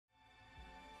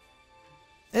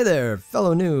Hey there,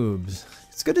 fellow noobs.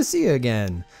 It's good to see you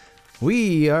again.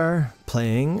 We are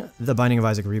playing The Binding of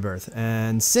Isaac Rebirth,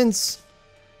 and since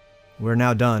we're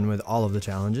now done with all of the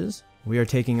challenges, we are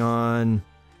taking on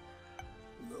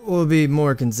what will be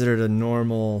more considered a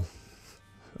normal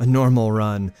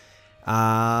run.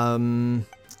 And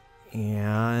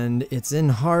it's in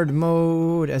hard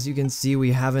mode. As you can see,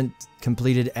 we haven't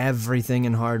completed everything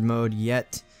in hard mode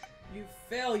yet. You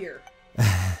failure.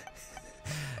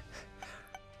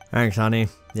 Thanks, honey.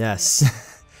 Yes.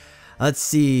 Let's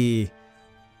see.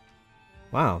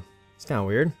 Wow. It's kind of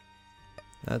weird.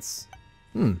 Let's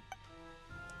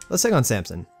take on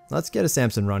Samson. Let's get a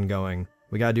Samson run going.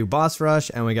 We gotta do boss rush,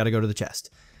 and we gotta go to the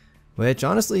chest. Which,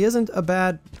 honestly, isn't a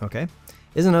bad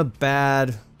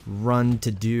run to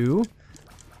do.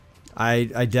 I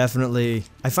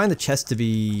find the chest to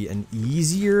be an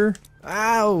easier...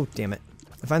 Ow! Damn it.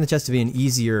 I find the chest to be an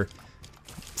easier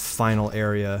final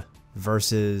area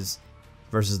versus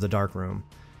the dark room.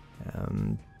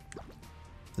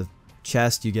 The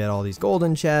chest, you get all these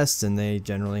golden chests, and they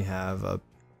generally have a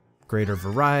greater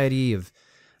variety of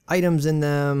items in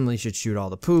them. We should shoot all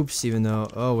the poops, even though...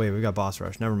 Oh wait, we got boss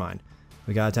rush. Never mind.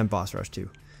 We gotta attempt boss rush too.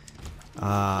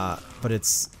 But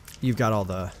it's... You've got all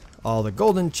the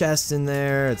golden chests in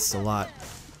there. It's a lot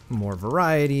more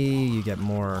variety. You get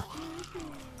more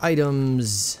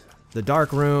items. The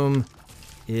dark room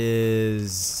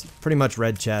is pretty much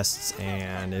red chests,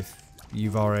 and if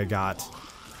you've already got,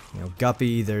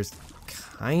 Guppy, there's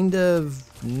kind of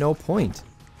no point.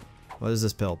 What is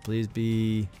this pill? Please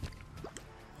be...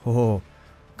 Oh,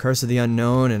 Curse of the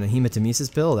Unknown and a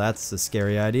Hematemesis pill? That's a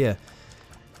scary idea.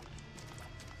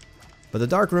 But the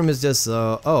dark room is just,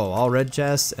 all red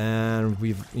chests, and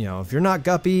if you're not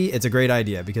Guppy, it's a great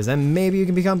idea, because then maybe you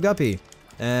can become Guppy,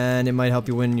 and it might help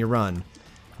you win your run.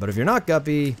 But if you're not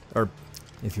Guppy, or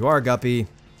if you are Guppy,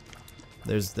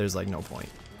 there's like no point.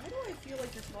 Why do I feel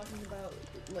like you're talking about,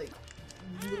 like,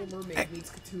 Little Mermaid meets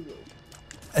Cthulhu?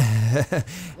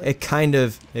 It kind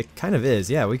of is.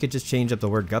 Yeah, we could just change up the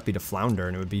word Guppy to Flounder,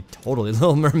 and it would be totally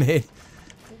Little Mermaid.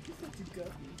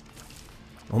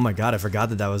 Oh my god, I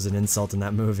forgot that was an insult in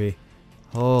that movie.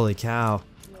 Holy cow.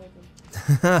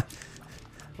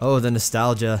 Oh, the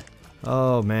nostalgia.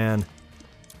 Oh, man.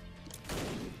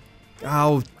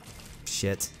 Oh,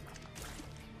 shit.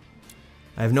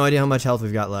 I have no idea how much health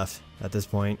we've got left at this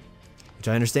point, which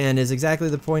I understand is exactly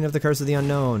the point of the Curse of the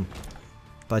Unknown.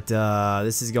 But,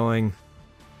 this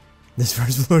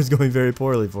first floor is going very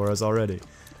poorly for us already.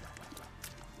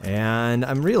 And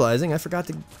I'm realizing I forgot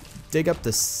to dig up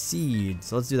the seed,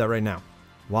 so let's do that right now,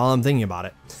 while I'm thinking about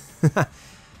it.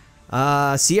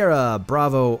 Sierra,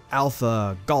 Bravo,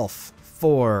 Alpha, Golf,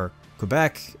 4,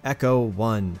 Quebec, Echo,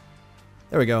 1.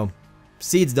 There we go.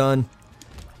 Seed's done.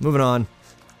 Moving on.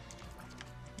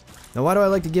 Now, why do I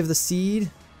like to give the seed?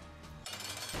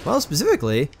 Well,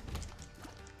 specifically...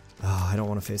 Oh, I don't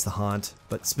want to face the haunt,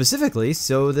 but specifically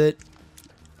so that...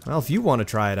 Well, if you want to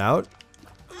try it out...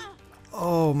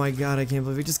 Oh my god, I can't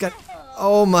believe we just got...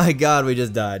 Oh my god, we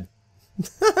just died.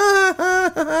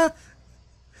 That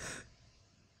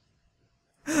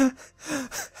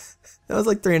was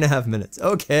like 3.5 minutes.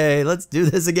 Okay, let's do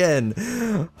this again.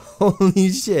 Holy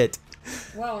shit.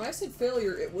 Wow, when I said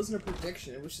failure, it wasn't a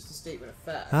prediction, it was just a statement of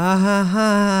fact. Ha ha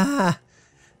ha.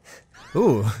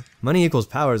 Ooh, money equals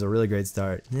power is a really great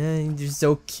start. Yeah, you're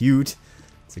so cute.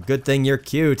 It's a good thing you're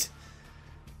cute.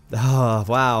 Oh,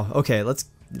 wow. Okay, let's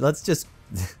just...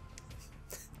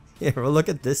 Here, we'll look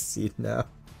at this seed now.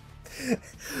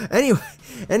 Anyway,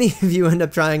 any of you end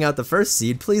up trying out the first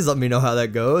seed, please let me know how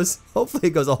that goes. Hopefully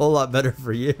it goes a whole lot better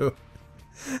for you.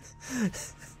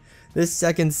 This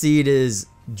second seed is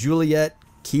Juliet,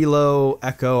 Kilo,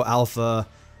 Echo, Alpha,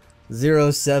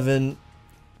 07,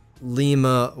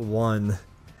 Lima, 1.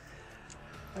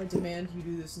 I demand you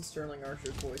do this in Sterling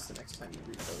Archer's voice the next time you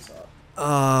read those up.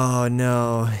 Oh,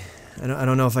 no. I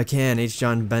don't know if I can. H.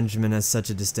 John Benjamin has such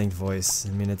a distinct voice. I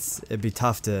mean, it'd be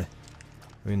tough to...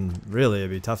 I mean, really,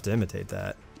 it'd be tough to imitate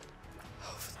that.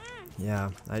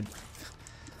 Yeah,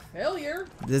 Failure!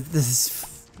 It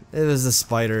was a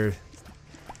spider.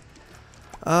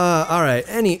 Alright,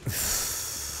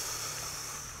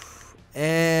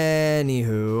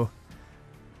 Anywho.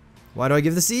 Why do I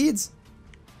give the seeds?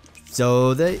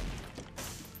 So they...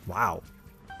 Wow.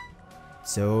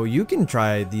 So you can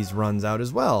try these runs out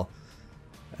as well.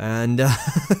 And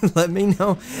let me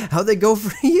know how they go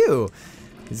for you.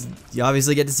 'Cause you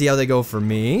obviously get to see how they go for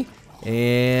me.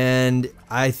 And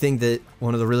I think that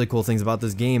one of the really cool things about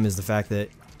this game is the fact that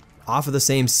off of the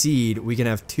same seed, we can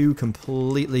have two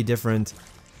completely different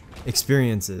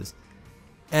experiences.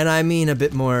 And I mean a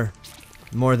bit more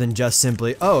More than just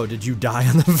simply, oh, did you die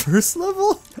on the first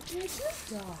level?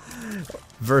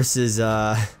 Versus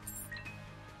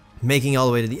making it all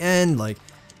the way to the end, like,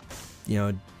 you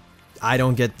know, I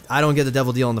don't get the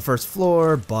devil deal on the first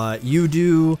floor, but you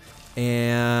do,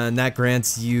 and that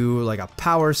grants you like a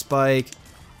power spike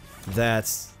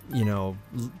that's, you know,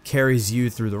 carries you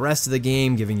through the rest of the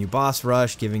game, giving you boss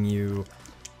rush, giving you,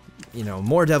 you know,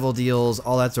 more devil deals,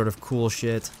 all that sort of cool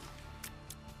shit.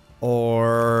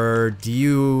 Or do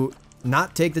you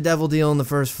not take the devil deal on the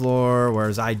first floor,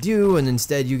 whereas I do, and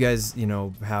instead you guys, you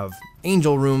know, have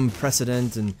angel room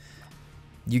precedent, and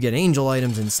you get angel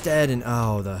items instead, and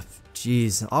oh, the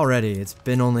jeez, already, it's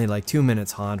been only like 2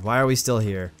 minutes, Haunt. Why are we still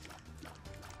here?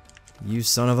 You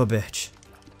son of a bitch.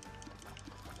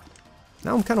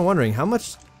 Now I'm kind of wondering, how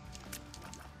much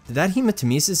did that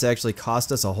hematemesis actually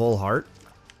cost us a whole heart?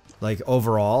 Like,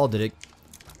 overall, did it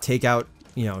take out,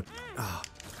 you know, oh.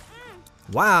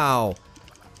 Wow.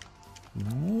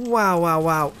 Wow, wow,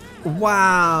 wow.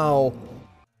 Wow.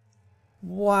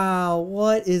 Wow,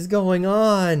 what is going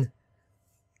on?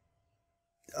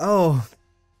 Oh,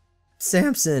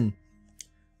 Samson.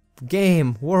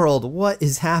 Game, world, what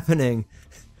is happening?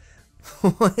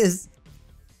 What is...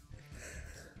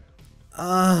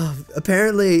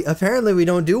 apparently we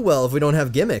don't do well if we don't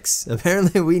have gimmicks.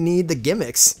 Apparently we need the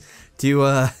gimmicks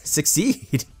to,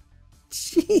 succeed.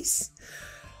 Jeez.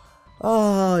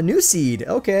 Oh, new seed.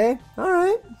 Okay.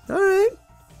 Alright. Alright.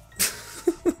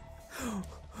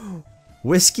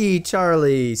 Whiskey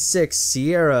Charlie 6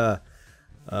 Sierra.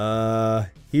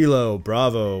 Hilo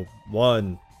Bravo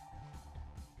 1.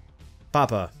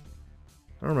 Papa.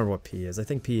 I don't remember what P is. I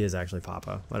think P is actually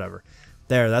Papa. Whatever.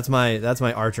 There, that's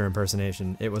my Archer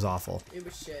impersonation. It was awful. It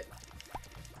was shit.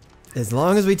 As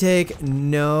long as we take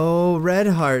no red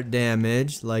heart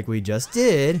damage, like we just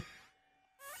did.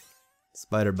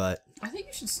 Spider butt. I think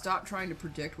you should stop trying to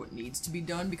predict what needs to be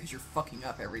done because you're fucking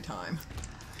up every time.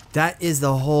 That is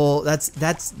the whole. That's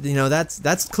you know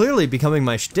that's clearly becoming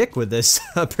my shtick with this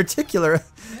particular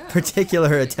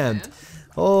attempt. Man.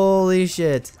 Holy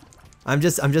shit! I'm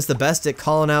just the best at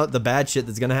calling out the bad shit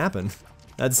that's gonna happen.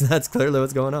 That's clearly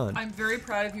what's going on. I'm very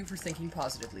proud of you for thinking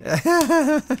positively.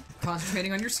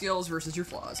 Concentrating on your skills versus your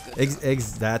flaws. Good job.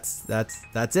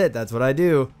 That's it. That's what I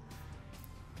do.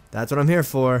 That's what I'm here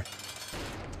for.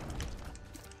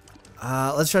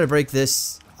 Let's try to break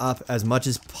this up as much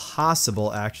as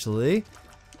possible, actually.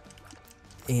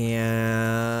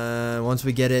 And once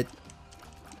we get it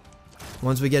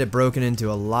broken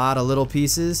into a lot of little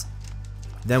pieces,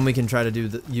 then we can try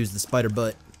to use the spider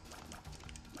butt.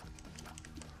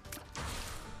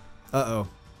 Uh-oh.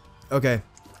 Okay.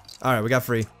 Alright, we got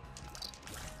free.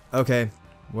 Okay.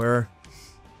 We're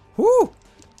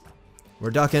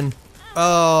ducking.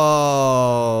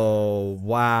 Oh,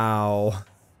 wow.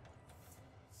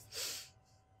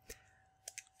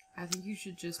 I think you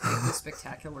should just make this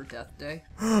spectacular death day.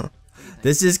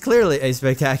 This is clearly a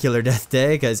spectacular death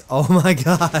day, because oh my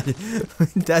god,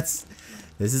 this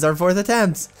is our 4th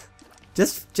attempt.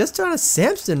 Just on a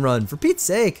Samson run, for Pete's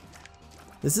sake.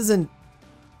 This isn't.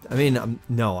 I mean,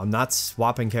 no, I'm not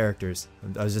swapping characters.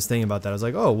 I was just thinking about that. I was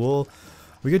like, oh well,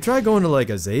 we could try going to like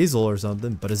Azazel or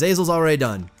something, but Azazel's already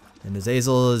done, and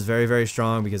Azazel is very, very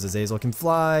strong because Azazel can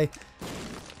fly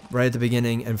right at the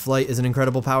beginning, and flight is an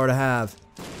incredible power to have.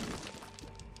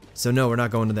 So no, we're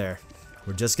not going to there.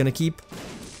 We're just gonna keep...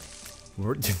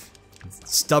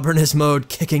 stubbornness mode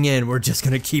kicking in. We're just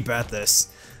gonna keep at this.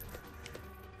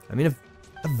 I mean,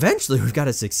 eventually we've got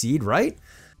to succeed, right?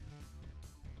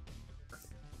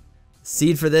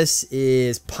 Seed for this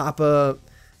is Papa,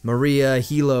 Maria,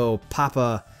 Hilo,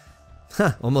 Papa.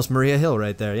 Huh, almost Maria Hill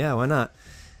right there. Yeah, why not?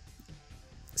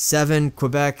 7,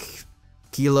 Quebec,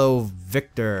 Kilo,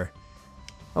 Victor.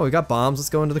 Oh, we got bombs. Let's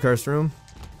go into the curse room.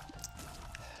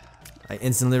 I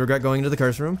instantly regret going into the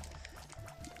curse room.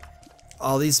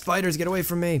 All these spiders, get away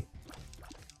from me.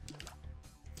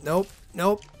 Nope,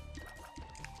 nope.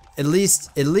 At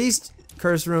least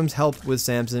curse rooms help with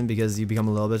Samson because you become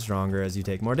a little bit stronger as you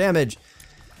take more damage.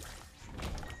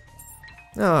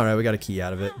 Alright, we got a key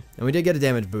out of it. And we did get a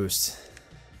damage boost.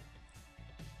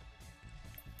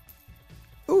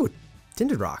 Ooh,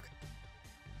 tinted rock.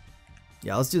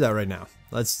 Yeah, let's do that right now.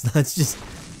 Let's just...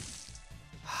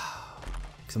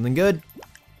 Something good.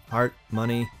 Heart,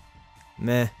 money.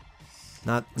 Meh.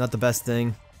 Not the best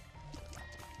thing.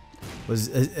 Was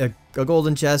a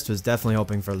golden chest. Was definitely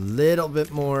hoping for a little bit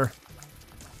more.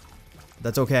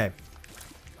 That's okay.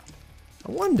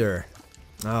 I wonder.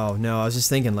 Oh no, I was just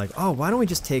thinking like, oh, why don't we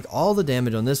just take all the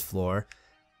damage on this floor?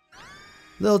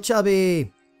 Little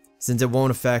chubby, since it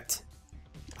won't affect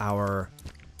our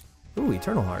Ooh,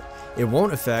 Eternal Heart. It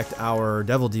won't affect our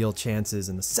Devil Deal chances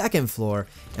in the second floor,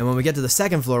 and when we get to the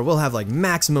second floor, we'll have like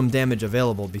maximum damage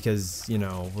available because, you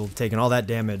know, we'll taken all that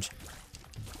damage.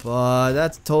 But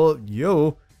that's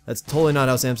that's totally not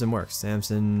how Samson works.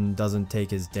 Samson doesn't take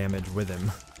his damage with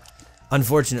him,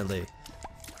 unfortunately.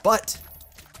 But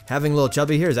having Little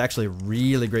Chubby here is actually a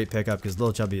really great pickup because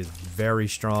Little Chubby is very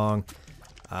strong.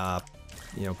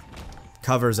 You know,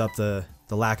 covers up the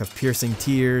lack of piercing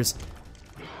tears.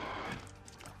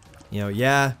 You know,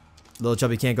 yeah, Little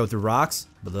Chubby can't go through rocks,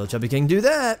 but Little Chubby can do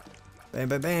that. Bam,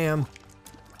 bam, bam.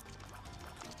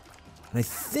 And I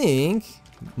think,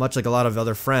 much like a lot of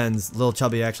other friends, Little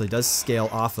Chubby actually does scale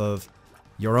off of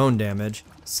your own damage.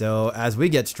 So as we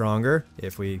get stronger,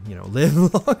 if we, you know, live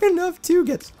long enough to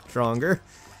get stronger.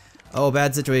 Oh,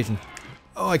 bad situation.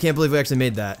 Oh, I can't believe we actually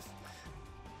made that.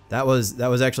 That was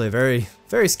actually a very,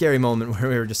 very scary moment where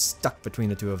we were just stuck between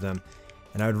the two of them.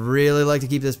 And I would really like to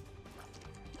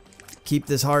keep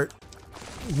this heart.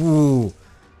 Ooh.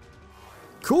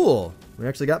 Cool. We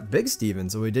actually got Big Steven,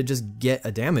 so we did just get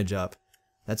a damage up.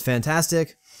 That's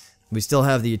fantastic. We still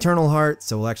have the Eternal Heart,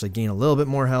 so we'll actually gain a little bit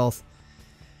more health.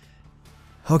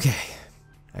 Okay.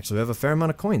 Actually, we have a fair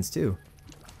amount of coins, too.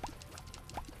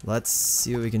 Let's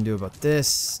see what we can do about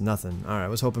this. Nothing. Alright, I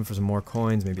was hoping for some more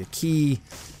coins, maybe a key.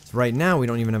 So right now, we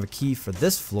don't even have a key for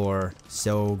this floor,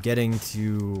 so getting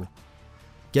to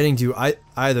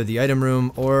either the item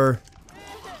room or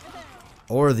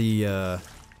the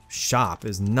shop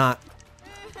is not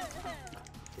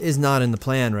in the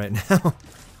plan right now.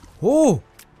 Oh!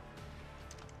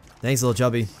 Thanks, Little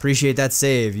Chubby. Appreciate that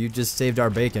save. You just saved our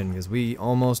bacon because we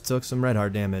almost took some red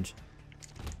heart damage.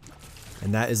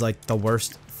 And that is like the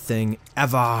worst thing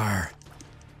ever.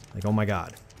 Like, oh my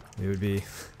god. We would be...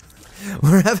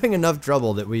 We're having enough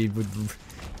trouble that we would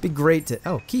be great to...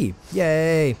 Oh, key.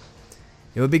 Yay!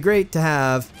 It would be great to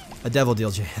have a Devil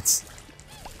Deal chance.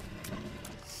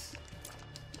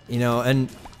 You know,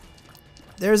 and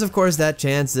there's of course that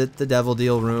chance that the Devil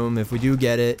Deal room, if we do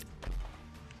get it...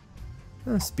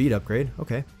 speed upgrade,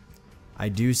 okay. I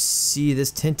do see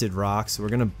this tinted rock, so we're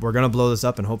gonna blow this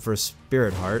up and hope for a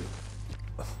spirit heart.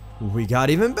 We got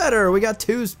even better! We got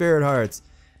 2 spirit hearts!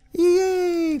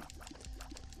 Yay!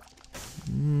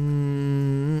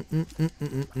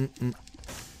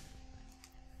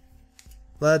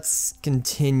 Let's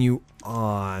continue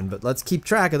on, but let's keep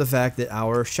track of the fact that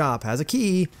our shop has a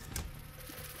key,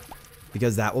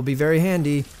 because that will be very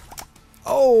handy.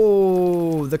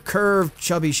 Oh, the curved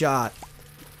chubby shot.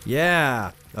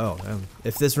 Yeah. Oh,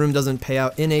 if this room doesn't pay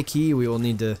out in a key, we'll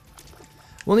need to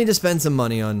spend some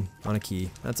money on a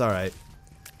key. That's all right.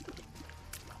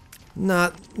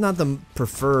 Not the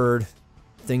preferred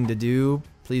thing to do.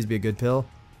 Please be a good pill.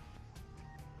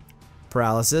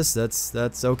 Paralysis.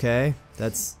 That's okay.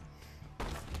 That's...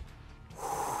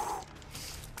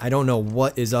 I don't know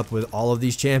what is up with all of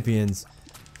these champions.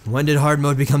 When did hard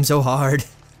mode become so hard?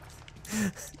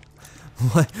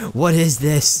 What is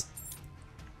this?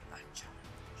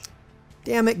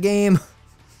 Damn it, game.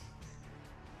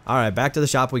 Alright, back to the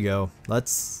shop we go.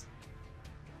 Let's...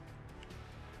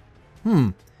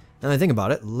 Now that I think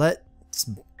about it, let's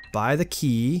buy the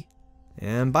key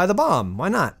and buy the bomb. Why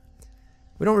not?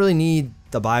 We don't really need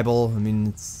the Bible. I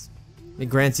mean, it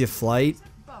grants you flight.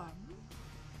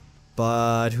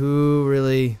 But who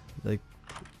really, like...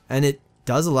 And it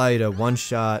does allow you to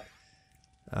one-shot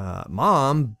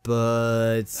Mom,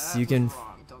 but that you can...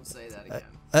 Wrong. Don't say that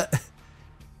again.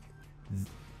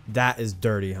 That is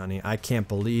dirty, honey. I can't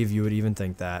believe you would even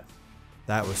think that.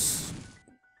 That was...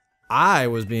 I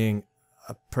was being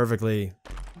a perfectly...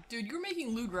 Dude, you were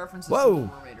making lewd references Whoa. to the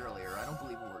mermaid earlier. I don't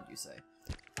believe a word you say.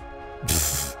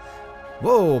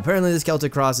 Whoa, apparently this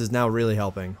Celtic Cross is now really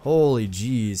helping. Holy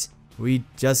jeez. We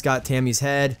just got Tammy's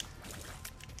head.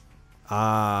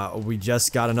 We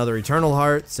just got another Eternal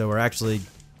Heart, so we're actually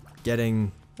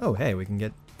getting... Oh, hey, we can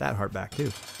get that heart back,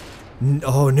 too.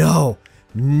 Oh, no!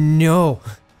 No!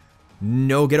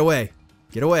 No, get away!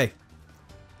 Get away!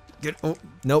 Oh,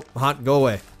 nope, haunt, go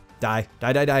away. Die,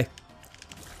 die, die, die.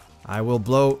 I will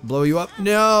blow you up.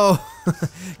 No!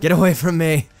 Get away from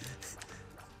me!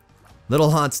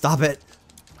 Little haunt, stop it!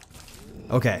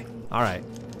 Okay, alright.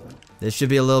 This should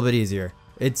be a little bit easier.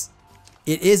 It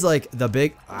is like the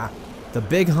big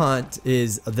haunt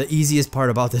is the easiest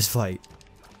part about this fight.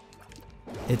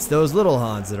 It's those little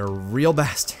haunts that are real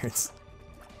bastards.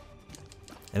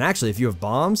 And actually, if you have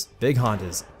bombs, big haunt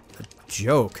is a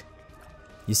joke.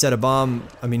 You set a bomb,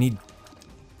 I mean,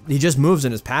 he just moves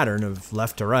in his pattern of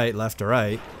left to right,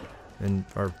 and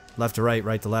or left to right,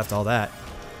 right to left, all that.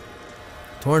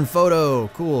 Torn photo,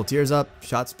 cool, tears up,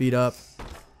 shot speed up.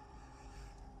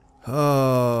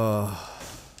 Oh.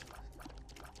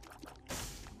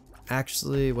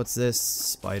 Actually, what's this?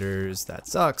 Spiders. That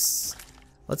sucks.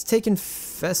 Let's take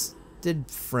Infested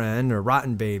Friend or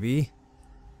Rotten Baby.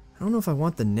 I don't know if I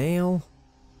want the nail.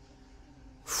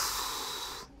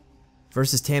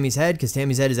 Versus Tammy's Head, because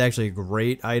Tammy's Head is actually a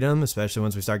great item, especially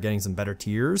once we start getting some better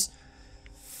tiers.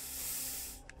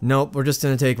 Nope, we're just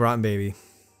going to take Rotten Baby.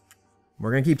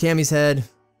 We're going to keep Tammy's Head.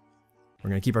 We're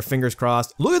going to keep our fingers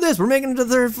crossed. Look at this, we're making it to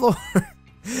the 3rd floor.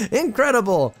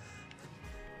 Incredible.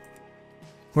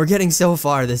 We're getting so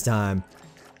far this time.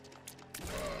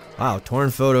 Wow,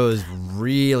 Torn Photo is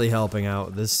really helping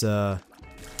out. This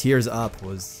tiers up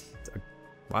was...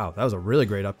 wow, that was a really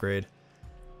great upgrade.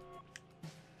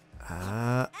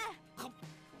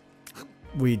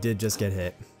 We did just get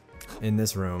hit in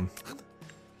this room.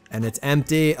 And it's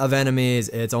empty of enemies,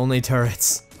 it's only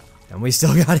turrets. And we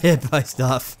still got hit by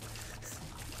stuff.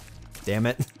 Damn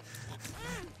it.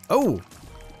 Oh!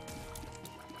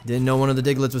 Didn't know one of the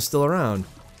Diglets was still around.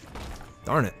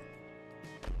 Darn it.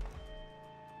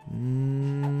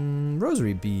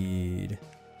 Rosary bead.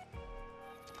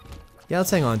 Yeah,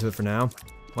 let's hang on to it for now.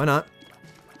 Why not?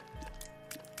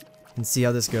 And see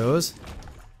how this goes.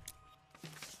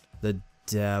 The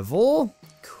devil.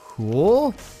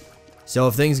 Cool. So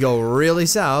if things go really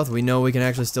south, we know we can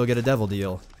actually still get a devil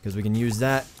deal. Because we can use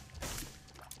that.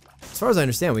 As far as I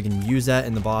understand, we can use that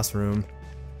in the boss room.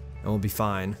 And we'll be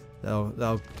fine.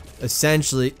 That'll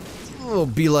essentially will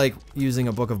be like using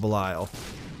a Book of Belial.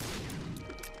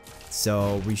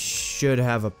 So we should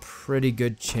have a pretty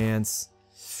good chance.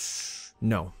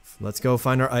 No. Let's go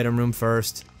find our item room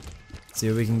first. See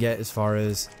what we can get as far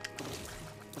as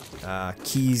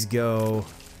keys go.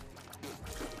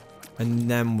 And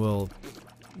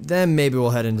then maybe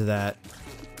we'll head into that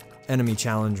enemy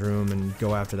challenge room and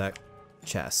go after that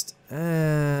chest.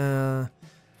 Wub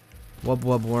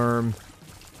Wub Worm.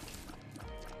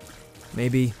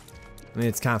 Maybe. I mean,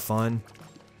 it's kind of fun.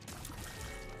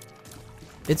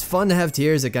 It's fun to have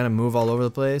tiers that kind of move all over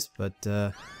the place, but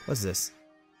what's this?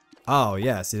 Oh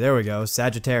yeah, see there we go,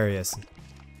 Sagittarius.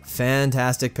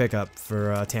 Fantastic pickup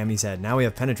for Tammy's Head. Now we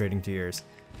have penetrating tiers.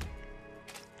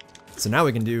 So now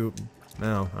we can do,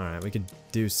 oh, alright, we could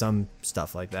do some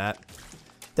stuff like that.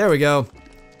 There we go.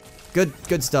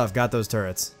 Good stuff, got those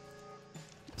turrets.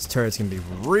 These turrets can be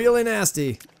really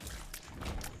nasty.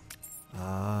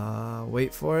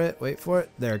 Wait for it,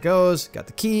 there it goes, got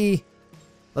the key.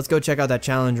 Let's go check out that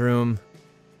challenge room.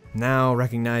 Now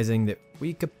recognizing that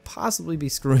we could possibly be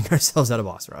screwing ourselves out of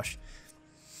boss rush.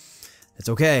 It's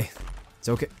okay. It's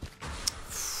okay.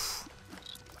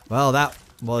 Well, that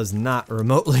was not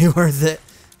remotely worth it.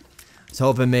 I was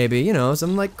hoping maybe, you know,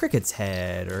 something like Cricket's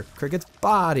head or Cricket's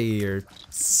body or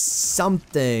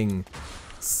something.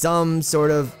 Some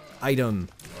sort of item.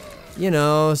 You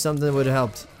know, something that would have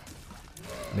helped.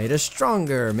 Made us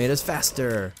stronger, made us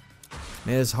faster,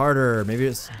 made us harder, maybe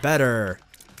it's better.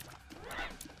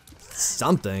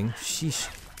 Something. Sheesh.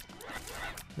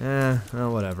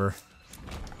 Well, whatever.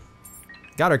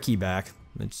 Got our key back.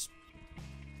 It's,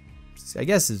 I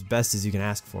guess, as best as you can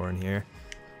ask for in here.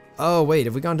 Oh, wait,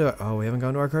 have we gone to... oh, we haven't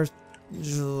gone to our cars?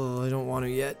 I don't want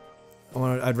to yet.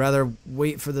 I'd rather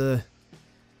wait for the...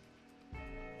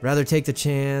 rather take the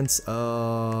chance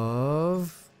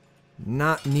of...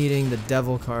 not needing the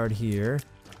devil card here.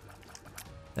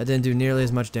 That didn't do nearly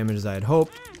as much damage as I had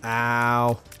hoped.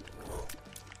 Ow.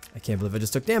 I can't believe I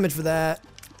just took damage for that.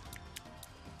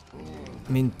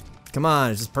 I mean, come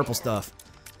on, it's just purple stuff.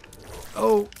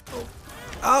 Oh, oh,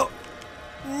 oh,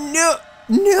 no,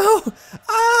 no.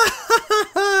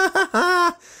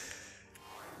 Ah!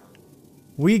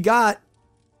 We got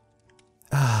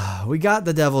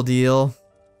the devil deal.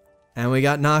 And we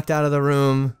got knocked out of the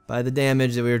room by the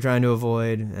damage that we were trying to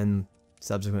avoid, and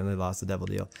subsequently lost the devil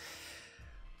deal.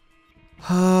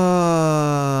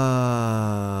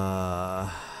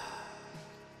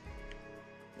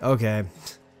 Okay.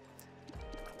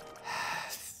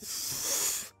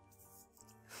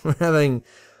 We're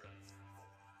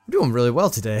doing really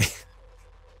well today.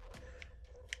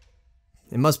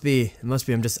 It must be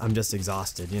I'm just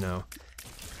exhausted, you know.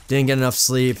 Didn't get enough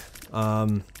sleep.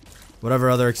 Whatever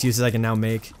other excuses I can now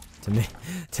make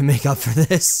to make up for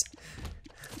this.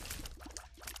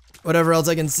 Whatever else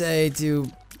I can say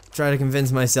to try to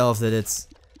convince myself that it's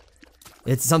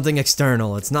something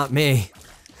external. It's not me.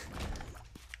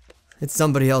 It's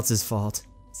somebody else's fault.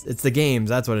 It's the games,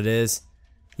 that's what it is.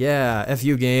 Yeah, F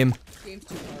you game. Game's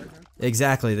too hard, huh?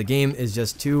 Exactly, the game is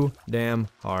just too damn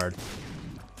hard.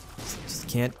 Just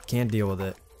can't deal with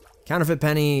it. Counterfeit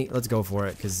penny, let's go for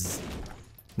it, because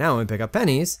now when we pick up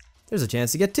pennies, there's a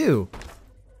chance to get 2.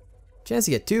 Chance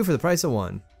to get 2 for the price of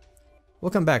 1.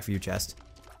 We'll come back for you, chest.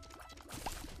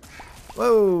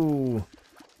 Whoa!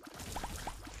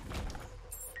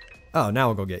 Oh, now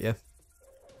we'll go get you.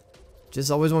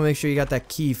 Just always want to make sure you got that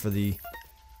key for the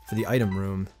item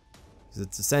room. Because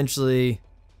it's essentially...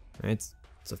 It's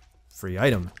a free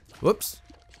item. Whoops.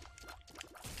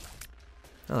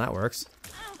 Oh, that works.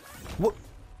 Whoop!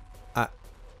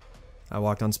 I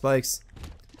walked on spikes.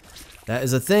 That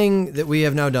is a thing that we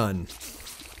have now done.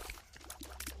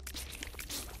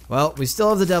 Well, we still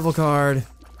have the devil card,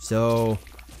 so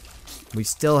we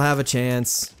still have a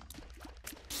chance.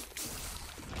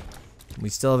 We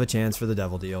still have a chance for the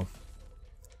devil deal.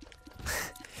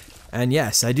 And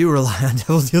yes, I do rely on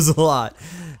devil deals a lot,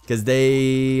 because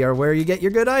they are where you get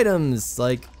your good items,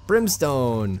 like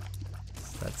brimstone.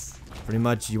 That's pretty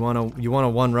much, you want a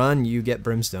one run, you get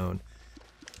brimstone.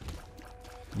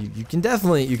 You can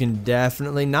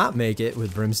definitely not make it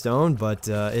with brimstone, but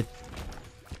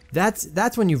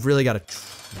that's when you've really got to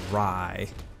try.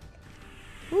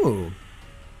 Ooh.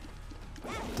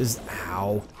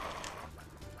 Ow.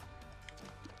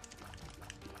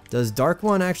 Does Dark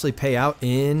One actually pay out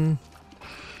in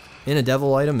a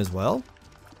devil item as well?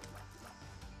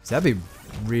 So that'd be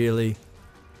really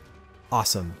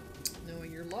awesome.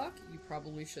 Knowing your luck, you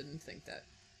probably shouldn't think that.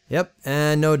 Yep,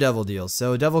 and no devil deals.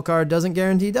 So devil card doesn't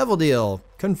guarantee devil deal.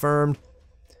 Confirmed.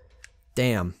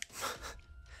 Damn.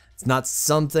 It's not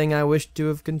something I wish to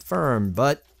have confirmed,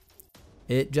 but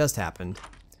it just happened.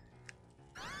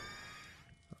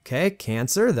 Okay,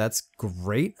 cancer, that's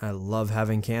great. I love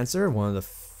having cancer. One of the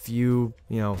few,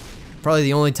 probably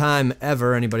the only time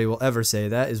ever anybody will ever say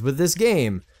that is with this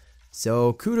game.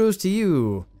 So kudos to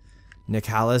you,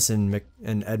 Nicalis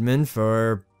and Edmund,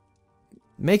 for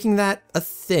making that a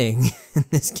thing in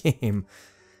this game.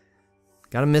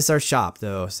 Gotta miss our shop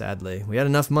though, sadly. We had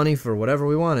enough money for whatever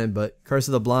we wanted, but Curse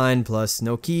of the Blind plus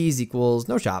no keys equals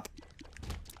no shop.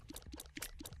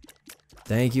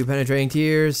 Thank you, Penetrating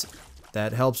Tears.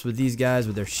 That helps with these guys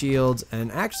with their shields,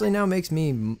 and actually now makes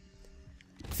me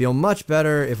feel much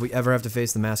better if we ever have to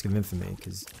face the Mask of Infamy,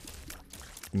 because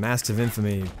Masks of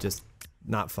Infamy, just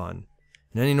not fun.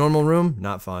 In any normal room,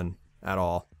 not fun at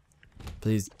all.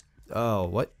 Please. Oh,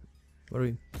 what? What are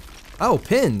we? Oh,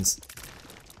 pins!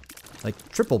 Like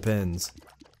triple pins.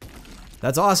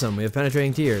 That's awesome. We have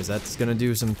Penetrating Tears. That's gonna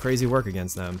do some crazy work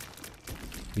against them,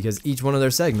 because each one of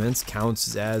their segments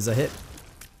counts as a hit.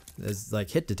 As like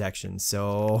hit detection.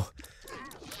 So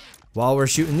while we're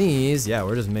shooting these, yeah,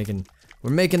 we're making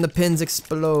the pins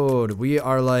explode. We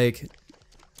are the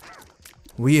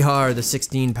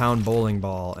 16-pound bowling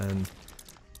ball, and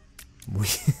I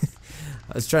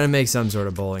was trying to make some sort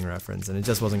of bowling reference, and it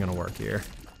just wasn't gonna work here.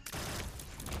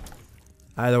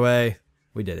 Either way,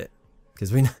 we did it,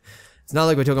 because it's not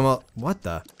like we took them all. What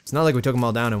the? It's not like we took them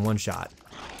all down in one shot.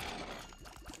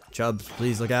 Chubbs,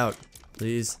 please look out,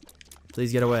 please.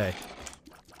 Please get away.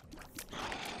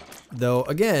 Though,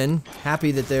 again,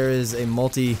 happy that there is a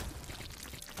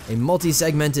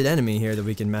multi-segmented enemy here that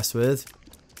we can mess with,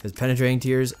 because Penetrating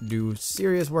Tears do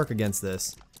serious work against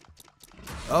this.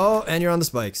 Oh, and you're on the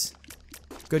spikes.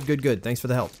 Good, good, good. Thanks for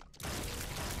the help.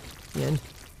 Again.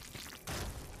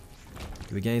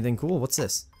 Do we get anything cool? What's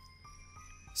this?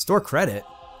 Store credit?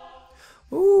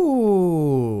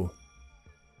 Ooh.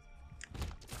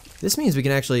 This means we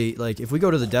can actually, like, if we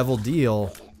go to the devil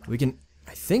deal, we can,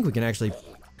 I think we can actually...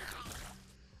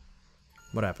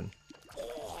 What happened?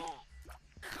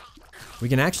 We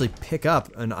can actually pick up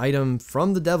an item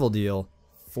from the devil deal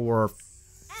for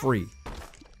free.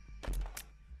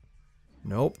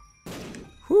 Nope.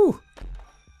 Whew.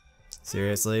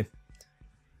 Seriously?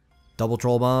 Double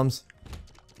troll bombs?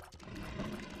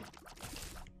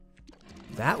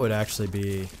 That would actually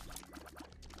be...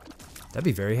 That'd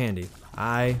be very handy.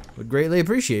 I would greatly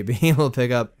appreciate being able to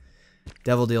pick up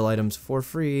devil deal items for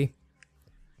free.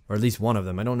 Or at least one of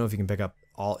them. I don't know if you can pick up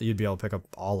all, you'd be able to pick up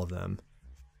all of them.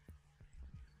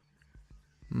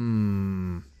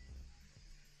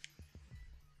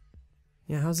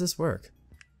 Yeah, how's this work?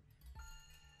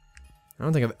 I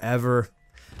don't think I've ever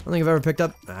picked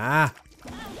up, ow.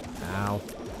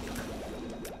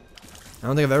 I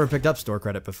don't think I've ever picked up store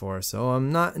credit before, so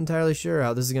I'm not entirely sure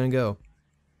how this is gonna go.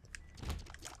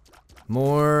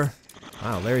 More.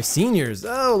 Wow, Larry Seniors.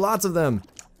 Oh, lots of them.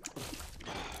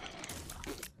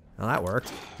 Well, that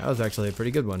worked. That was actually a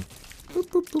pretty good one. Boop,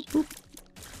 boop, boop, boop.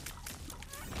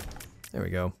 There we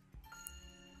go.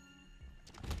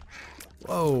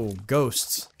 Whoa,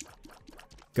 ghosts.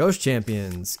 Ghost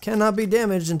champions cannot be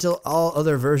damaged until all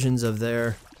other versions of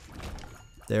their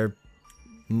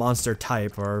monster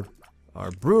type are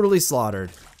brutally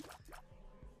slaughtered.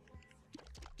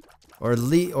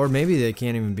 Or maybe they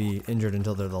can't even be injured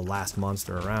until they're the last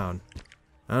monster around.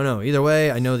 I don't know. Either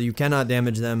way, I know that you cannot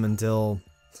damage them until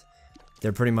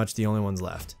they're pretty much the only ones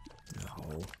left.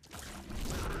 No.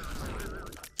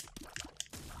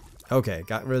 Okay,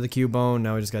 got rid of the Q-bone.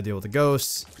 Now we just gotta deal with the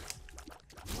ghosts.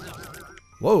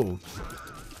 Whoa.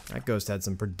 That ghost had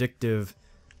some predictive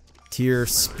tear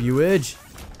spewage.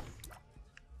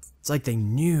 It's like they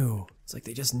knew. It's like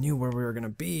they just knew where we were gonna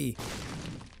be.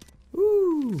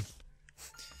 Woo!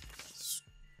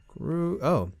 Screw.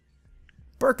 Oh.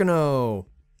 Birkenau!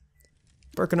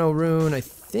 Birkenau rune, I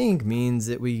think, means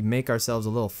that we make ourselves a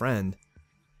little friend.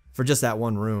 For just that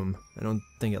one room. I don't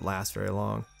think it lasts very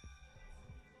long.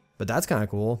 But that's kind of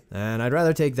cool. And I'd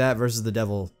rather take that versus the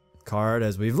devil card,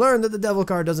 as we've learned that the devil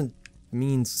card doesn't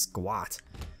mean squat.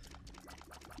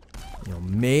 You know,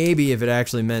 maybe if it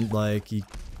actually meant like, you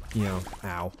know,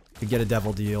 ow, to get a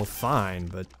devil deal, fine.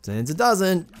 But since it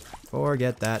doesn't,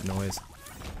 forget that noise.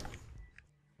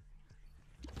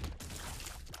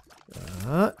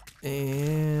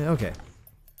 And okay.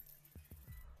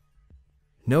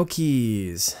 No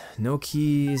keys. No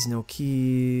keys, no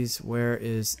keys. Where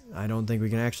is... I don't think we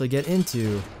can actually get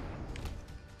into.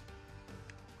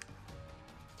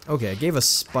 Okay, it gave us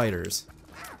spiders.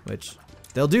 Which,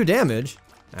 they'll do damage.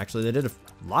 Actually, they did a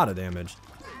lot of damage.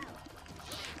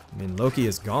 I mean, Loki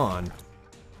is gone.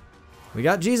 We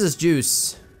got Jesus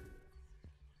Juice.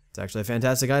 It's actually a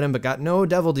fantastic item, but got no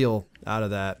devil deal out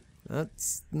of that.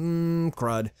 That's...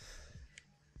 crud.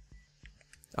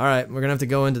 Alright, we're gonna have to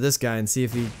go into this guy and see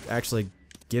if he actually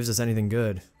gives us anything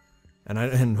good.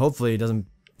 And hopefully he doesn't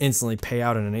instantly pay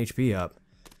out in an HP up.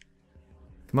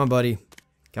 Come on, buddy.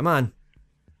 Come on.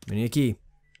 We need a key.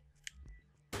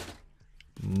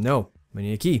 No, we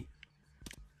need a key.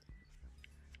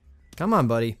 Come on,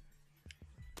 buddy.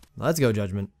 Let's go,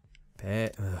 Judgment.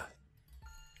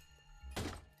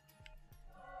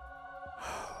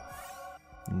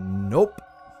 Nope.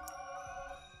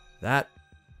 That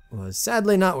was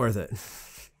sadly not worth it.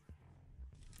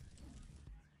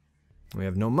 We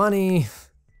have no money.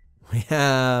 We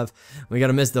gotta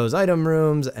miss those item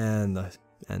rooms and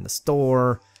the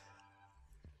store.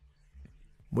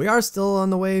 We are still on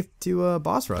the way to a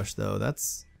boss rush, though.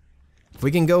 That's... If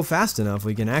we can go fast enough,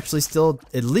 we can actually still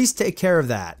at least take care of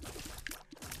that.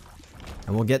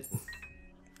 And we'll get...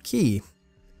 key.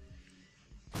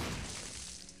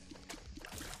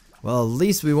 Well, at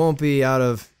least we won't be out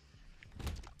of...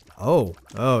 Oh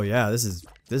yeah, this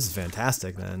is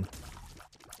fantastic then.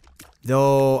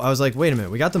 Though, I was like, wait a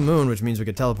minute, we got the moon, which means we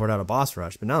could teleport out of boss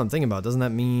rush. But now I'm thinking about it, doesn't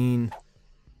that mean...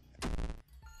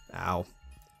 Ow.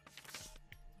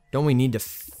 Don't we need to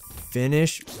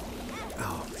finish...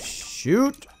 Oh,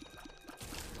 shoot!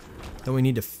 Don't we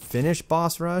need to finish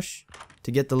boss rush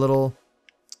to get the little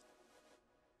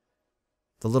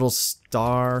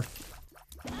star?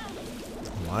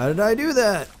 Why did I do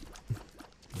that?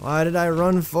 Why did I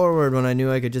run forward when I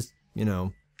knew I could just, you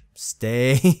know,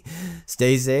 stay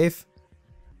safe?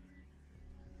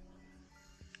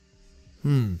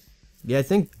 Yeah, I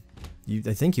think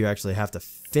you actually have to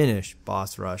finish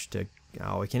boss rush to...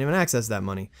 Oh, we can't even access that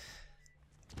money.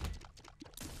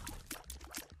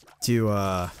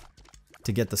 To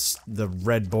get the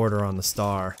red border on the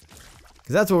star.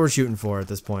 Because that's what we're shooting for at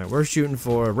this point. We're shooting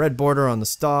for a red border on the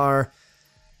star,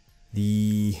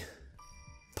 the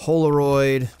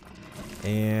Polaroid,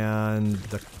 and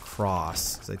the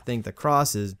cross. Because I think the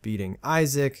cross is beating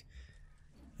Isaac,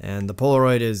 and the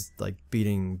Polaroid is like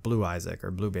beating Blue Isaac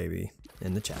or Blue Baby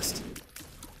in the chest.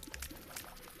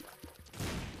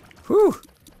 Whew!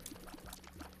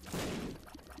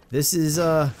 This is,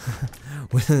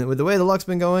 with the way the luck's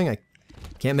been going, I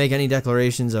can't make any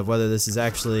declarations of whether this is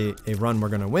actually a run we're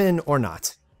gonna win or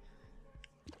not.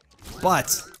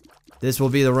 But, this will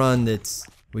be the run that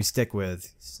we stick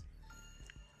with.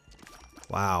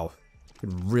 Wow.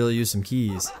 Could really use some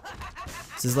keys.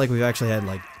 This is like we've actually had,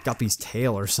 like, Guppy's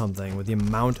tail or something with the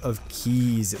amount of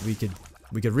keys that we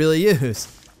could really use.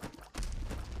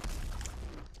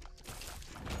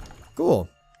 Cool.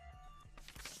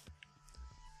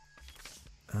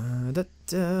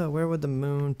 Where would the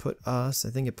moon put us? I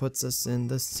think it puts us in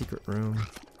the secret room.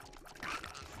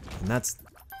 And that's...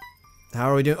 How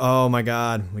are we doing? Oh my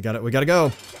god. We gotta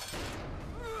go.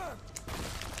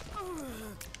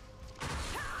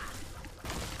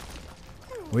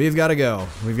 We've gotta go.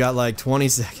 We've got like 20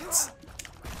 seconds.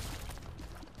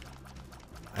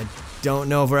 I don't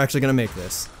know if we're actually gonna make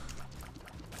this.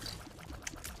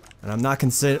 And I'm not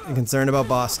concerned about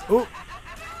boss. Ooh!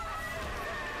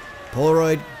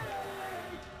 Polaroid.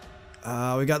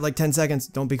 We got like 10 seconds.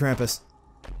 Don't be Krampus.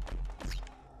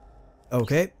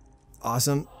 Okay.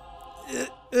 Awesome.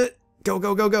 Go,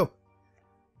 go, go, go.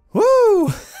 Woo!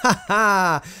 Ha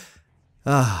ha!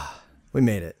 Ah, we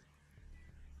made it.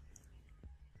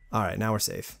 Alright, now we're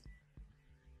safe.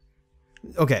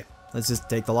 Okay, let's just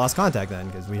take the lost contact then,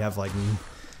 because we have like...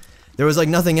 There was like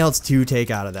nothing else to take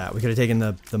out of that. We could have taken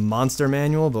the monster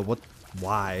manual, but what...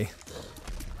 Why?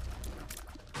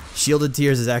 Shielded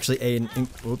Tears is actually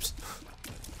oops.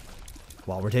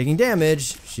 While we're taking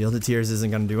damage, Shielded Tears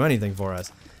isn't going to do anything for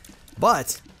us.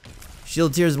 But...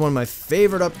 Shielded Tears is one of my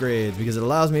favorite upgrades because it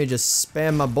allows me to just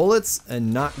spam my bullets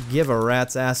and not give a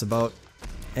rat's ass about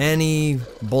any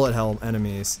bullet hell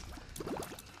enemies.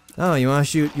 Oh, you wanna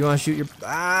shoot your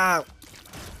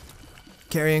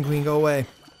Carrion Queen, go away.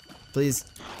 Please,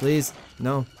 please,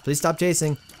 no, please stop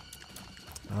chasing.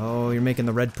 Oh, you're making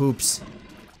the red poops.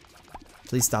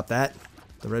 Please stop that.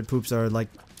 The red poops are like,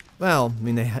 well, I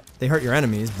mean they hurt your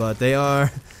enemies, but they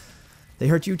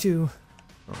hurt you too.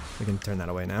 Oh, we can turn that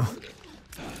away now.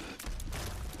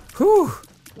 Whew.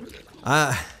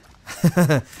 I'm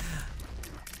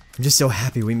just so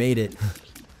happy we made it.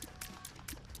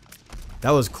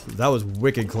 That was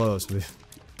wicked close.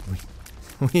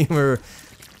 We were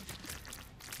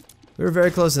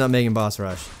very close to not making boss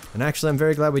rush, and actually I'm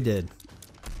very glad we did.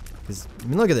 Cause I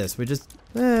mean, look at this. We just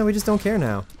don't care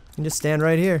now. We can just stand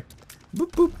right here.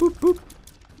 Boop boop boop boop.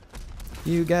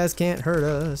 You guys can't hurt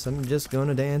us. I'm just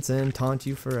gonna dance and taunt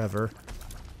you forever.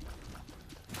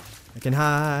 I can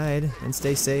hide and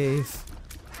stay safe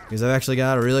because I've actually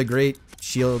got a really great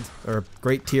shield or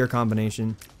great tier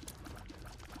combination.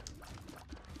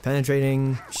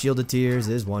 Penetrating Shielded Tears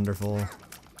is wonderful.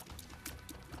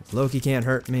 Loki can't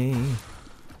hurt me.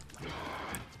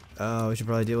 Oh, we should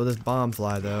probably deal with this bomb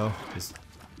fly though.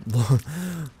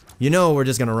 You know we're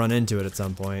just gonna run into it at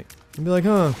some point. And be like,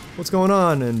 huh, what's going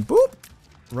on? And boop!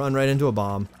 Run right into a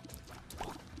bomb.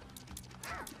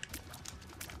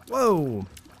 Whoa!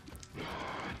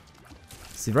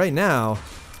 See, right now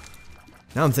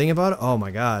I'm thinking about it. Oh my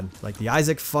god. Like the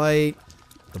Isaac fight,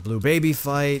 the Blue Baby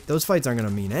fight, those fights aren't gonna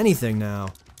mean anything now.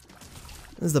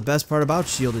 This is the best part about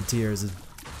Shielded Tears is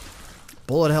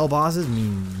bullet hell bosses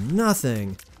mean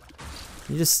nothing.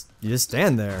 You just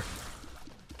stand there.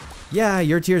 Yeah,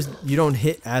 your tears, you don't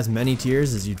hit as many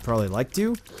tears as you'd probably like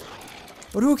to,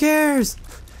 but who cares?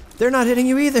 They're not hitting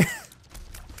you either.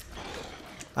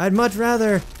 I'd much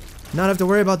rather not have to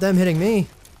worry about them hitting me.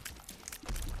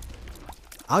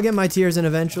 I'll get my tears in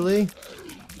eventually.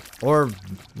 Or,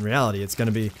 in reality,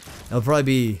 it'll probably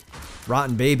be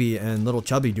Rotten Baby and Little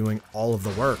Chubby doing all of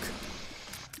the work.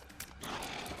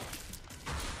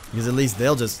 Because at least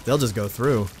they'll just go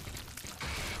through.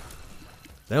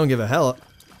 They don't give a hell.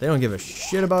 They don't give a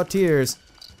shit about tears.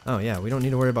 Oh yeah, we don't need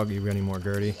to worry about you anymore,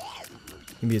 Gertie.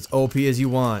 You can be as OP as you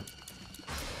want.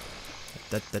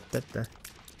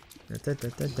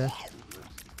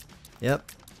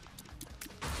 Yep.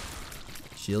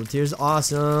 Shield Tears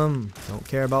awesome. Don't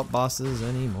care about bosses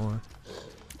anymore.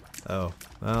 Oh,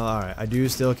 well, alright. I do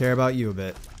still care about you a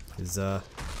bit. Because,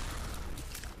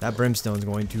 that Brimstone's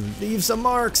going to leave some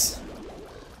marks.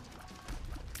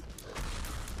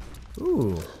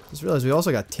 Ooh, just realized we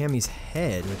also got Tammy's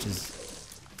head, which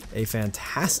is a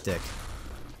fantastic.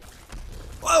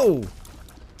 Whoa!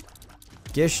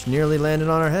 Gish nearly landed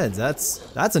on our heads.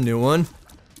 That's a new one.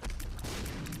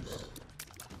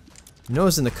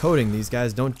 Notice in the coding, these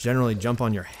guys don't generally jump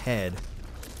on your head.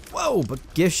 Whoa,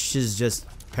 but Gish is just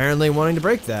apparently wanting to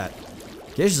break that.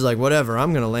 Gish is like, whatever,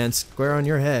 I'm gonna land square on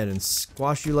your head and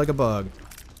squash you like a bug.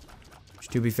 Which,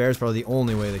 to be fair, is probably the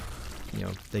only way that,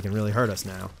 they can really hurt us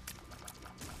now.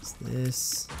 Is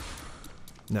this...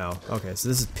 No. Okay, so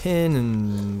this is Pin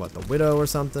and, what, the Widow or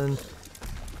something?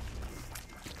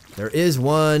 There is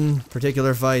one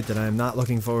particular fight that I'm not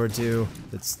looking forward to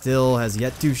that still has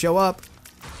yet to show up.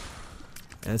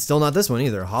 And it's still not this one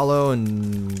either. Hollow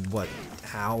and... what?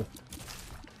 How?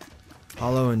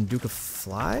 Hollow and Duke of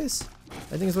Flies?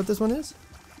 I think is what this one is?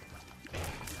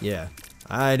 Yeah.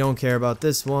 I don't care about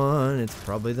this one. It's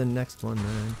probably the next one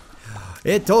then.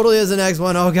 It totally is the next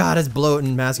one. Oh god, it's Bloat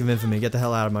and Mask of Infamy. Get the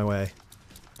hell out of my way.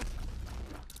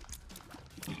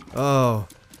 Oh.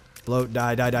 Bloat,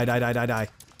 die, die, die, die, die, die, die.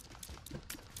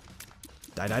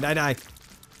 Die, die, die, die.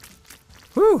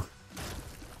 Whew.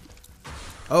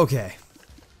 Okay.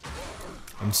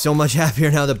 I'm so much happier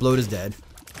now that Bloat is dead.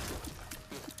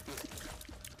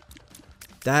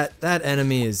 That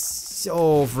enemy is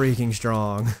so freaking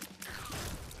strong.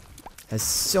 Has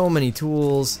so many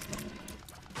tools.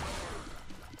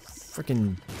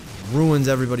 Freaking ruins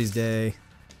everybody's day.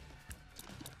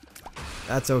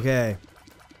 That's okay.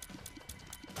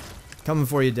 Coming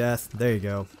for you, Death. There you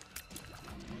go.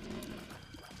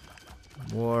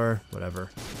 War, whatever.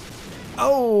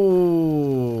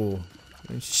 Oh!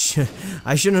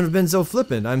 I shouldn't have been so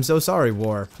flippant. I'm so sorry,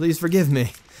 War. Please forgive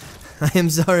me. I am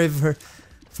sorry for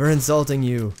insulting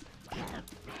you.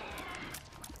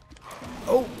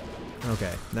 Oh!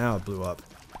 Okay, now it blew up.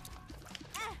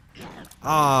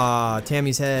 Ah,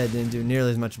 Tammy's head didn't do nearly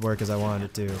as much work as I wanted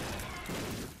it to.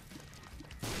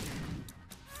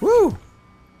 Woo!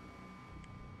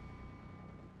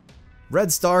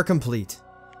 Red star complete.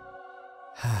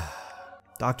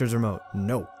 Doctor's remote.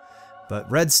 No. But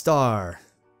red star.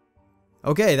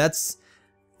 Okay, that's...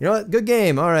 You know what? Good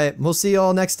game. Alright, we'll see you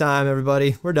all next time,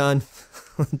 everybody. We're done.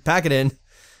 Pack it in.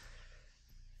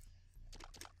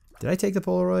 Did I take the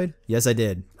Polaroid? Yes, I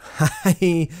did.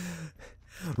 I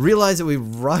realized that we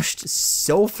rushed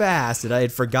so fast that I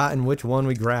had forgotten which one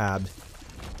we grabbed.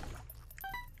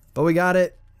 But we got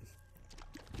it.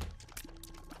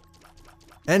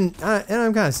 And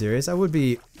I'm kind of serious. I would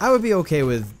be okay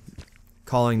with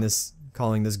calling this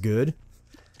good.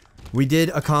 We did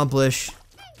accomplish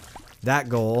that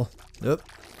goal. Oop.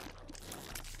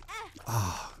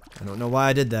 Oh, I don't know why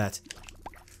I did that.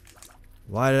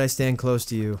 Why did I stand close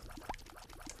to you?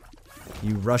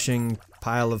 You rushing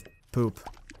pile of poop.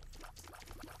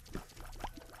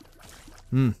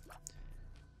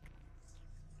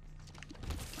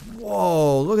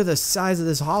 Whoa, look at the size of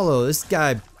this hollow. This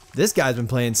guy's been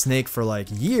playing Snake for like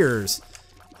years.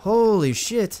 Holy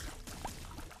shit.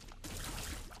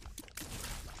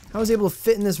 How was he able to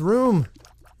fit in this room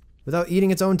without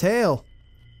eating its own tail?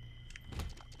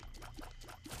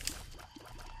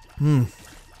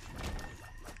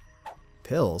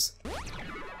 Pills.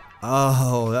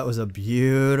 Oh, that was a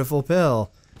beautiful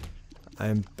pill.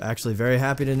 I'm actually very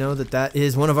happy to know that that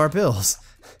is one of our pills.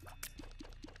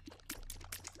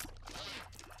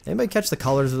 Anybody catch the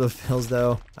colors of those pills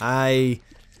though? I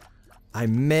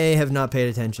may have not paid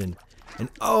attention. And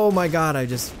oh my god,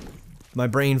 my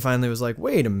brain finally was like,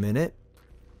 wait a minute.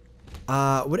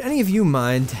 Would any of you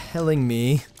mind telling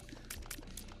me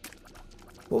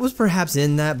what was perhaps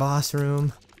in that boss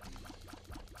room?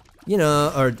 You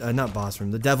know, or not boss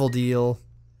room, the devil deal.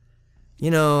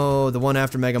 You know, the one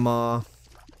after Mega Maw.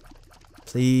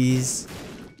 Please.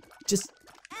 Just,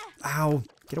 ow,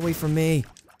 get away from me.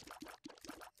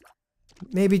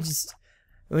 Maybe just,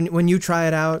 when you try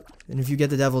it out, and if you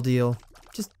get the devil deal,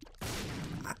 just,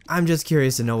 I'm just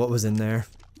curious to know what was in there.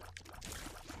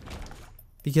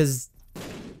 Because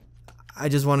I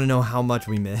just want to know how much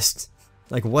we missed.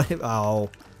 Like what, oh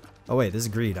wait, this is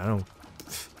greed, I don't,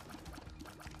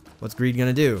 what's greed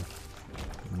gonna do?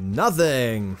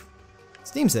 Nothing!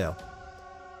 Steam sale.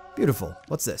 Beautiful.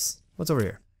 What's this? What's over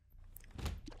here?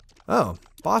 Oh,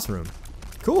 boss room.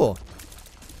 Cool.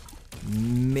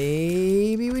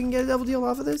 Maybe we can get a double deal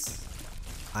off of this?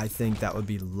 I think that would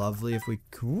be lovely if we...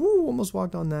 Ooh, almost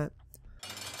walked on that.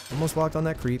 Almost walked on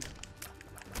that creep.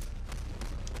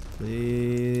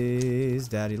 Please,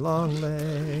 Daddy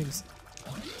Longlegs.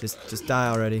 Just die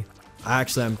already.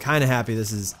 Actually, I'm kind of happy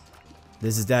this is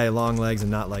Daddy Longlegs and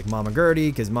not like Mama Gertie,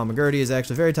 because Mama Gertie is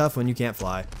actually very tough when you can't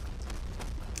fly.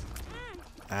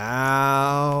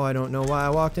 Ow, I don't know why I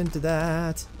walked into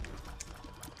that.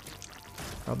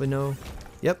 Probably no.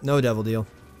 Yep, no devil deal.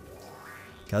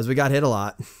 Because we got hit a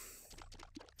lot.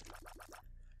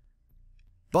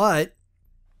 But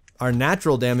our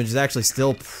natural damage is actually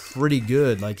still pretty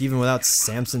good. Like even without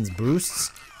Samson's boosts,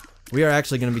 we are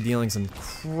actually going to be dealing some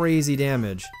crazy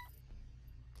damage.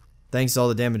 Thanks to all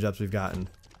the damage ups we've gotten.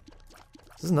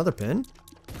 Is this another pin?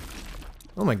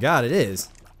 Oh my god, it is.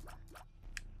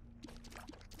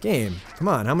 Game, come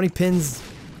on, how many pins?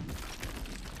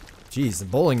 Jeez,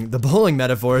 the bowling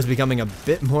metaphor is becoming a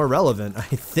bit more relevant. I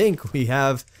think we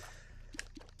have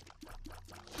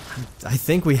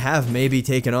maybe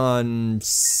taken on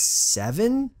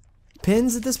 7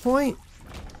 pins at this point.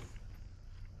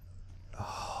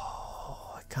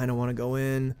 Oh, I kind of want to go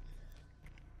in.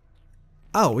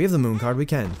 Oh, we have the moon card, we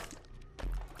can.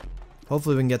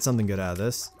 Hopefully we can get something good out of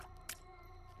this.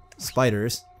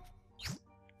 Spiders.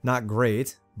 Not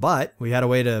great, but we had a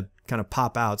way to kind of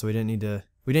pop out, so we didn't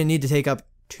need to take up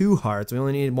 2 hearts, we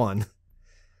only needed 1.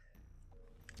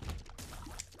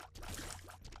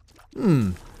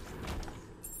 You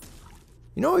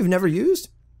know what we've never used?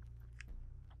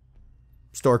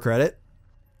 Store credit.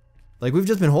 Like, we've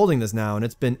just been holding this now, and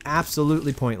it's been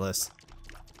absolutely pointless.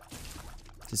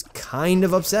 Just kind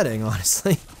of upsetting,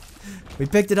 honestly. We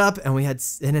picked it up, and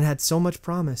it had so much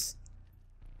promise.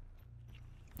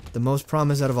 The most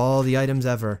promise out of all the items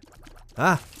ever.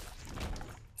 Ah!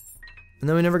 And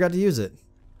then we never got to use it.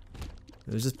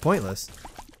 It was just pointless.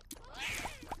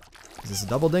 Is this a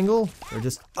double dingle? Or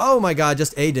just... Oh my god,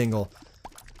 just a dingle.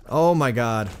 Oh my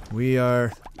god. We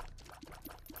are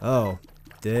Oh,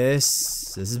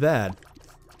 this is bad.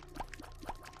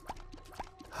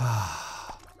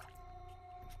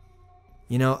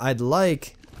 You know, I'd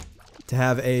like to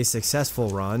have a successful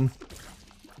run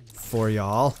for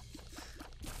y'all.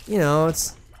 You know,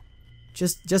 it's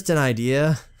just an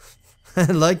idea.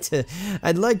 I'd like to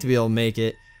be able to make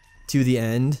it to the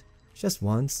end just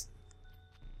once.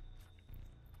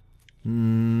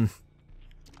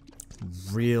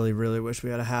 Really wish we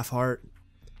had a half heart.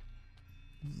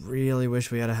 Really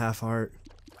wish we had a half heart.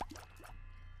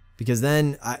 Because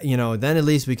then, you know, then at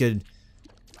least we could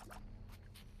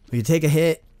take a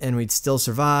hit and we'd still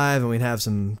survive, and we'd have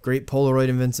some great Polaroid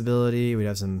invincibility. We'd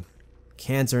have some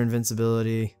cancer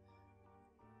invincibility.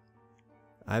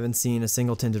 I haven't seen a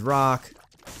single tinted rock.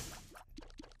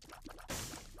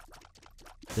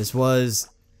 This was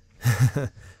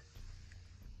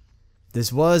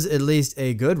this was at least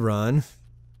a good run.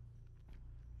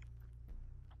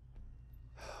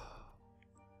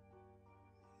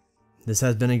 This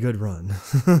has been a good run.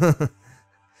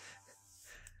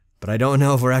 But I don't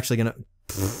know if we're actually gonna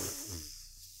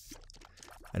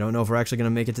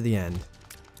make it to the end.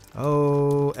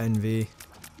 Oh, envy.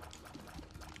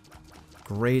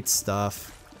 Great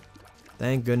stuff.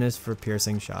 Thank goodness for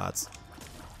piercing shots.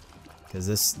 Because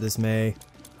this may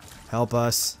help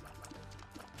us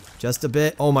just a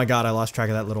bit. Oh my god, I lost track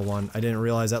of that little one. I didn't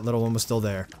realize that little one was still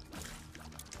there.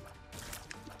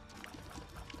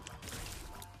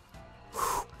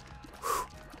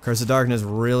 Curse of Darkness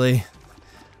really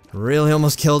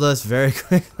almost killed us very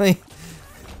quickly.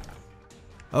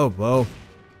 Oh, whoa.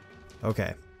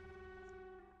 Okay.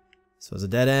 This was a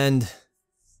dead end.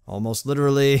 Almost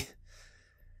literally.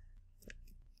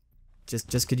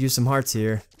 Just could use some hearts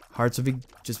here. Hearts would be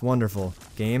just wonderful.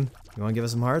 Game, you want to give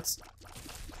us some hearts?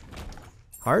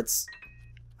 Hearts?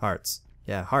 Hearts.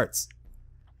 Yeah, hearts.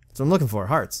 That's what I'm looking for.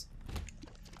 Hearts.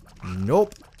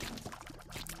 Nope.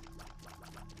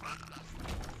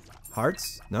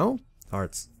 Hearts? No?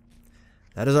 Hearts.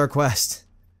 That is our quest.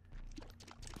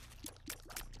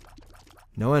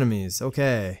 No enemies.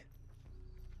 Okay.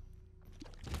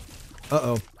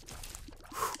 Uh-oh.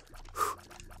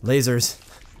 Lasers.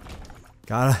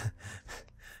 Gotta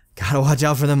watch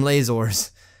out for them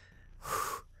lasers.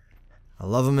 I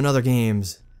love them in other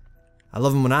games. I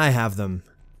love them when I have them.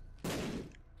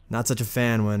 Not such a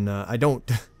fan when I don't.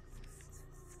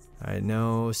 Alright,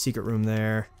 no secret room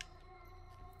there.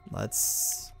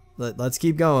 Let's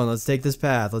keep going. Let's take this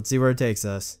path. Let's see where it takes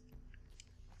us.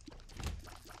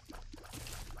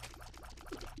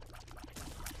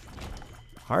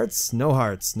 Hearts? No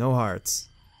hearts. No hearts.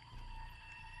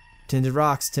 Tinted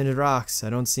rocks. Tinted rocks. I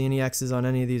don't see any X's on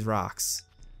any of these rocks.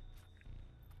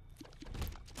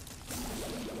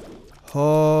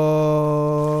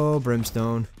 Oh,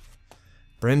 brimstone.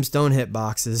 Brimstone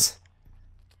hitboxes.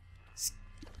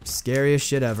 Scariest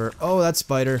shit ever. Oh, that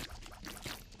spider.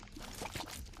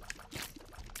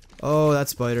 Oh, that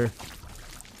spider.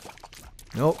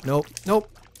 Nope, nope, nope,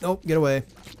 nope, get away.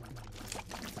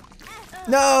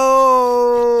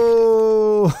 No!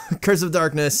 Curse of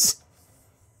Darkness.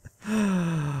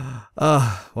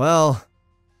 Well,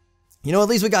 you know, at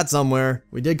least we got somewhere.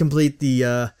 We did complete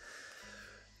the,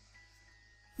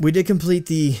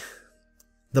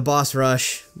 the boss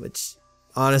rush, which,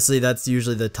 honestly, that's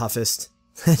usually the toughest.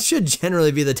 That should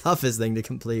generally be the toughest thing to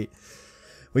complete.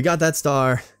 We got that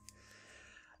star.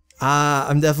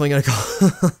 I'm definitely gonna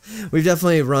call. We've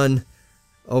definitely run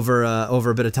over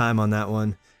a bit of time on that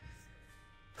one.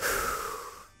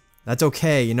 That's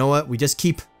okay. You know what? We just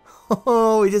keep.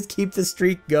 Oh, we just keep the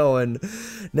streak going.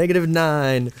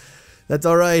 -9. That's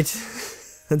all right.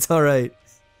 That's all right.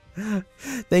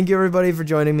 Thank you everybody for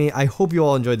joining me. I hope you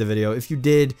all enjoyed the video. If you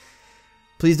did,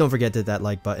 please don't forget to hit that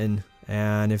like button.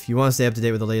 And if you want to stay up to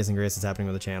date with the latest and greatest that's happening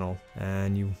with the channel,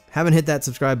 and you haven't hit that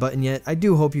subscribe button yet, I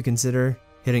do hope you consider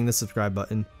hitting the subscribe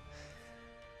button.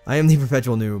 I am the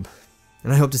Perpetual Noob,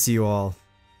 and I hope to see you all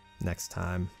next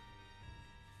time.